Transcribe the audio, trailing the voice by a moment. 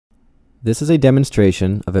This is a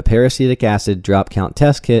demonstration of a peracetic acid drop count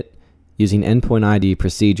test kit using EndPoint ID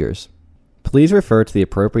procedures. Please refer to the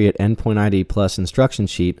appropriate EndPoint ID Plus instruction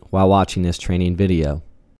sheet while watching this training video.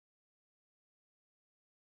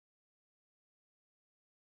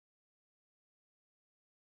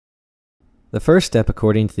 The first step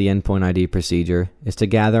according to the EndPoint ID procedure is to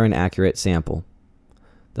gather an accurate sample.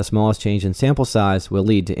 The smallest change in sample size will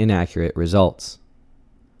lead to inaccurate results.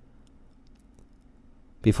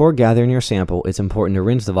 Before gathering your sample, it's important to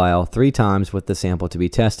rinse the vial 3 times with the sample to be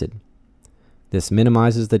tested. This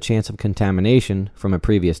minimizes the chance of contamination from a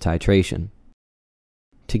previous titration.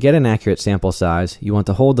 To get an accurate sample size, you want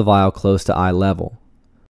to hold the vial close to eye level.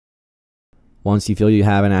 Once you feel you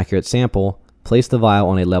have an accurate sample, place the vial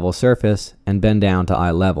on a level surface and bend down to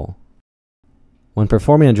eye level. When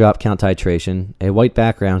performing a drop count titration, a white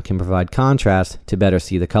background can provide contrast to better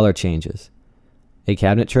see the color changes. A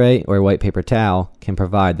cabinet tray or a white paper towel can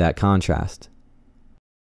provide that contrast.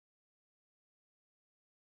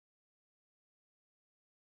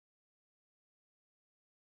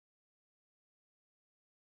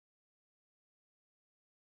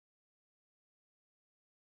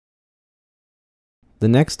 The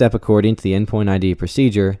next step according to the EndPoint ID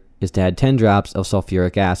procedure is to add 10 drops of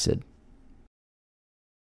sulfuric acid.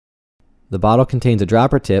 The bottle contains a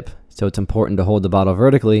dropper tip, so it's important to hold the bottle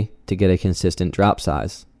vertically to get a consistent drop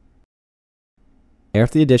size.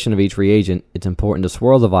 After the addition of each reagent, it's important to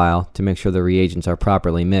swirl the vial to make sure the reagents are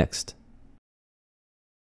properly mixed.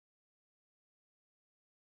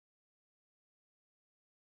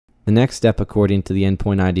 The next step according to the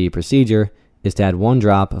EndPoint ID procedure is to add 1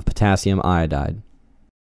 drop of potassium iodide.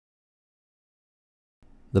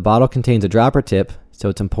 The bottle contains a dropper tip, so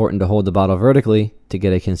it's important to hold the bottle vertically to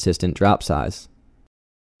get a consistent drop size.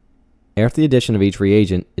 After the addition of each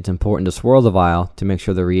reagent, it's important to swirl the vial to make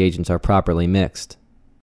sure the reagents are properly mixed.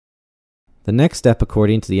 The next step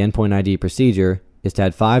according to the EndPoint ID procedure is to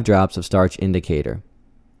add 5 drops of starch indicator.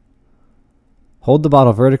 Hold the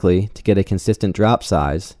bottle vertically to get a consistent drop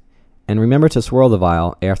size, and remember to swirl the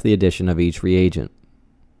vial after the addition of each reagent.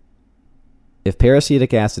 If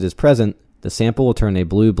peracetic acid is present, the sample will turn a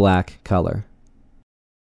blue-black color.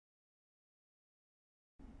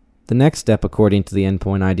 The next step according to the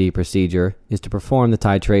EndPoint ID procedure is to perform the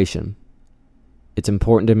titration. It's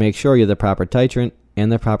important to make sure you have the proper titrant and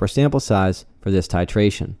the proper sample size for this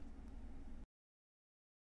titration.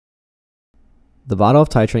 The bottle of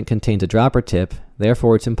titrant contains a dropper tip,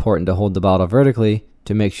 therefore it's important to hold the bottle vertically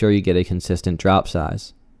to make sure you get a consistent drop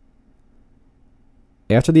size.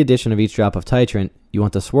 After the addition of each drop of titrant, you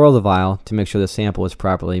want to swirl the vial to make sure the sample is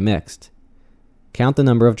properly mixed. Count the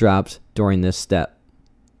number of drops during this step.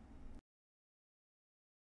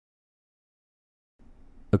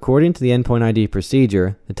 According to the EndPoint ID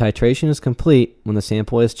procedure, the titration is complete when the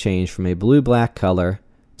sample is changed from a blue-black color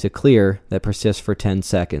to clear that persists for 10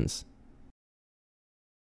 seconds.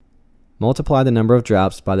 Multiply the number of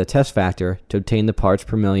drops by the test factor to obtain the parts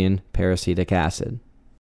per million peracetic acid.